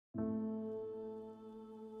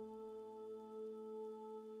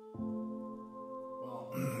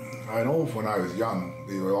I know when I was young,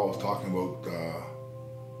 they were always talking about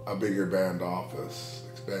a bigger band office,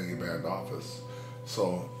 expanding a band office.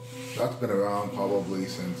 So that's been around probably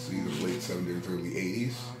since either late 70s or early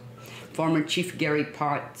 80s. Former Chief Gary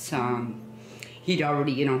Potts, he'd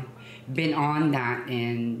already, been on that,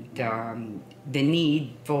 and the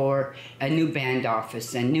need for a new band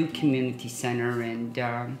office, a new community center,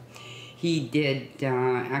 and he did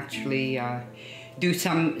actually do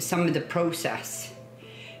some of the process.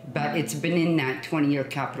 But it's been in that 20-year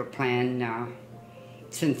capital plan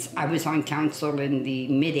since I was on council in the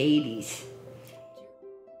mid-80s.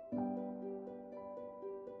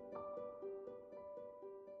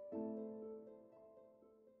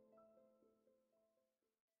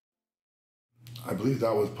 I believe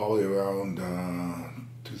that was probably around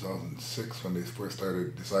 2006 when they first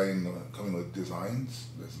started coming with designs.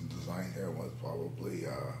 This design here was probably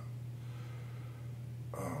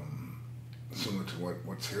similar to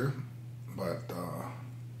what's here, but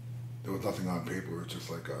there was nothing on paper. It was just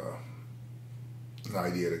like an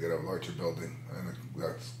idea to get a larger building, and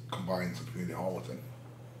that's combines the community hall with it.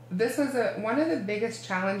 This was one of the biggest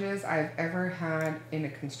challenges I've ever had in a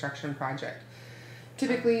construction project.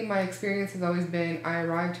 Typically, my experience has always been I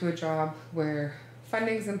arrive to a job where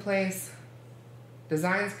funding's in place,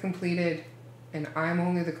 design's completed, and I'm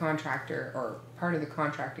only the contractor or part of the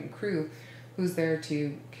contracting crew who's there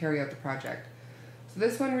to carry out the project. So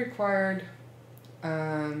this one required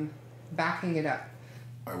backing it up.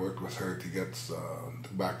 I worked with her to get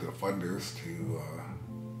back to the funders to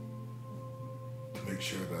make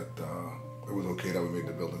sure that it was okay that we made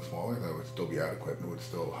the building smaller, that it would still be adequate and it would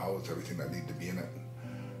still house everything that needed to be in it.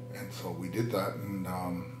 And so we did that, and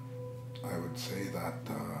I would say that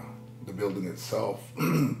the building itself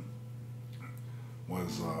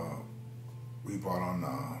was, we brought on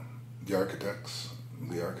the architects,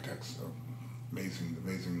 amazing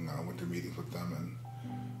went to meetings with them and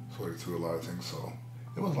sorted through a lot of things. So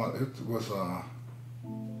it was how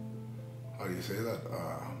do you say that?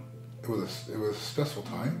 It was a stressful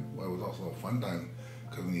time, but it was also a fun time,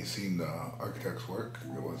 because when you seen the architects work,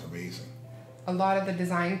 it was amazing. A lot of the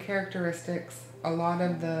design characteristics, a lot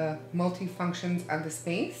of the multi-functions of the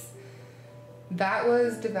space, that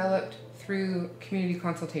was developed through community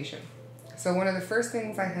consultation. So one of the first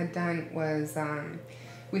things I had done was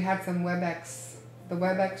we had some WebEx. The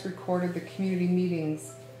WebEx recorded the community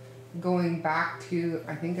meetings going back to,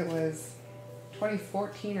 I think it was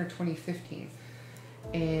 2014 or 2015.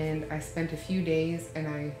 And I spent a few days and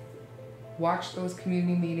I watched those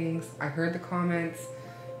community meetings. I heard the comments,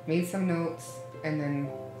 made some notes, and then,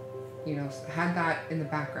 had that in the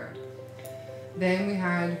background. Then we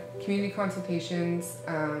had community consultations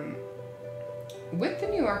with the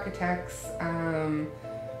new architects. I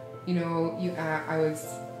was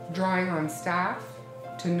drawing on staff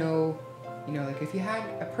to know, like if you had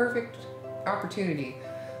a perfect opportunity,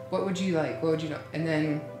 what would you like? What would you know? And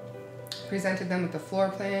then presented them with the floor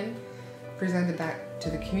plan, presented that to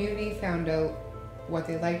the community, found out what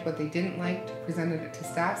they liked, what they didn't like, presented it to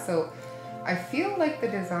staff. So I feel like the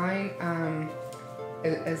design,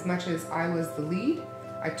 as much as I was the lead,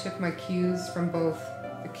 I took my cues from both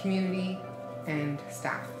the community and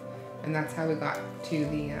staff, and that's how we got to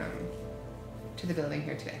the building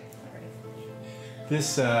here today.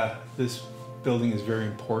 This building is very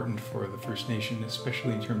important for the First Nation,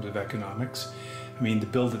 especially in terms of economics. I mean, the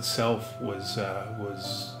build itself was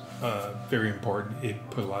very important. It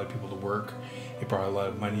put a lot of people to work. It brought a lot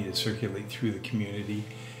of money to circulate through the community.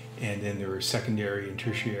 And then there were secondary and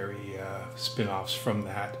tertiary spin-offs from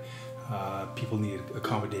that. People needed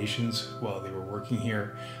accommodations while they were working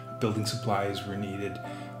here. Building supplies were needed.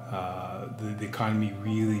 The economy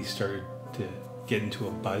really started to get into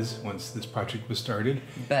a buzz once this project was started.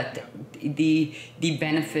 But the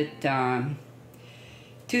benefit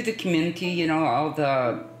to the community, all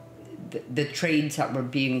the trades that were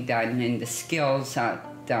being done and the skills that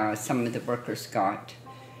some of the workers got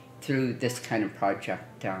through this kind of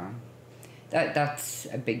project, that's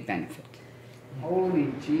a big benefit. Holy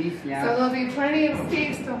jeez, yeah. So there'll be plenty of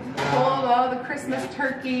space to hold all the Christmas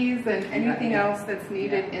turkeys and anything else that's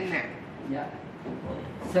needed in there. Yeah.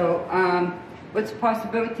 So, what's the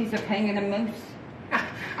possibilities of hanging a moose?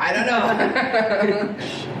 I don't know.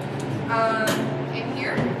 In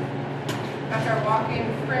here, that's our walk-in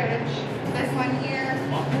fridge. This one here.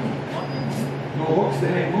 No hooks to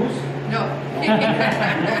hang moose? No.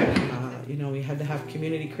 We had to have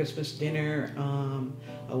community Christmas dinner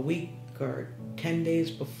a week or 10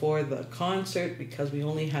 days before the concert because we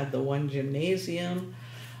only had the one gymnasium.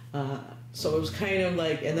 So it was kind of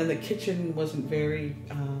like, and then the kitchen wasn't very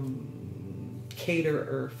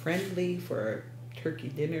caterer friendly for turkey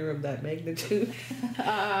dinner of that magnitude?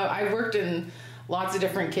 I've worked in lots of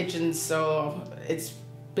different kitchens, so it's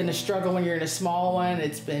been a struggle when you're in a small one.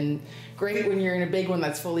 It's been great when you're in a big one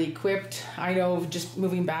that's fully equipped. I know just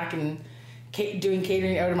moving back and doing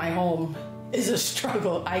catering out of my home is a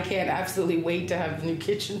struggle. I can't absolutely wait to have the new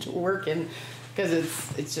kitchen to work in, because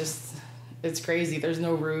it's crazy. There's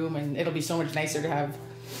no room, and it'll be so much nicer to have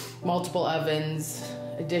multiple ovens,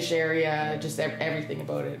 a dish area, just everything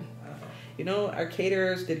about it. You know, our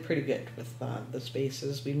caterers did pretty good with the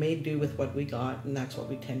spaces. We made do with what we got, and that's what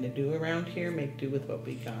we tend to do around here, make do with what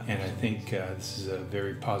we got. And I think this is a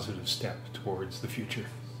very positive step towards the future.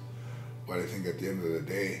 But I think at the end of the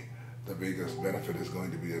day, the biggest benefit is going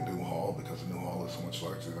to be a new hall, because the new hall is so much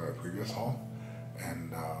larger than our previous hall.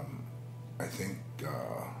 And I think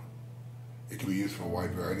it can be used for a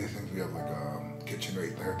wide variety of things. We have like a kitchen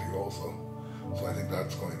right there too also. So I think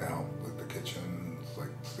that's going to help. Like the kitchen, it's like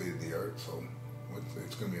state of the art. So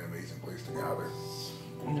it's going to be an amazing place to gather.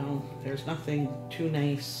 You know, there's nothing too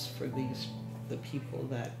nice for the people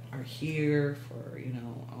that are here, for, you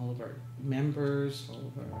know, all of our members,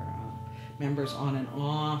 all of our members on and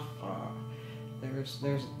off.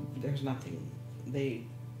 There's nothing. They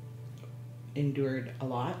endured a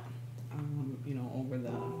lot, you know, over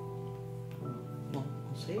the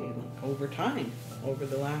I'll say like over time, over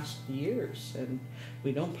the last years, and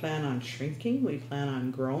we don't plan on shrinking. We plan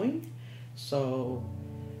on growing. So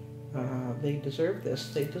they deserve this.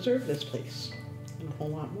 They deserve this place and a whole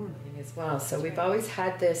lot more as well. So we've always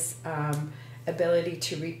had this ability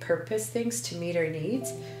to repurpose things to meet our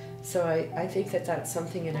needs. So I think that that's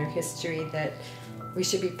something in our history that we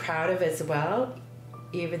should be proud of as well.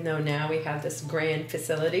 Even though now we have this grand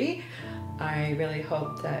facility, I really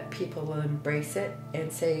hope that people will embrace it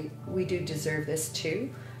and say we do deserve this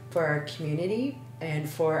too, for our community and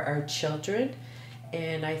for our children.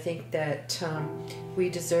 And I think that we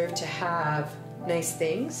deserve to have nice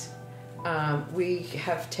things. We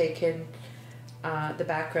have taken the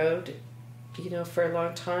back road, you know, for a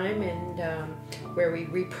long time, and where we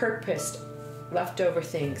repurposed leftover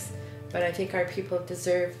things. But I think our people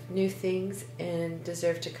deserve new things and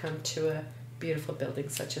deserve to come to a beautiful building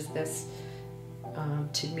such as this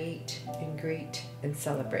to meet and greet and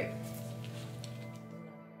celebrate.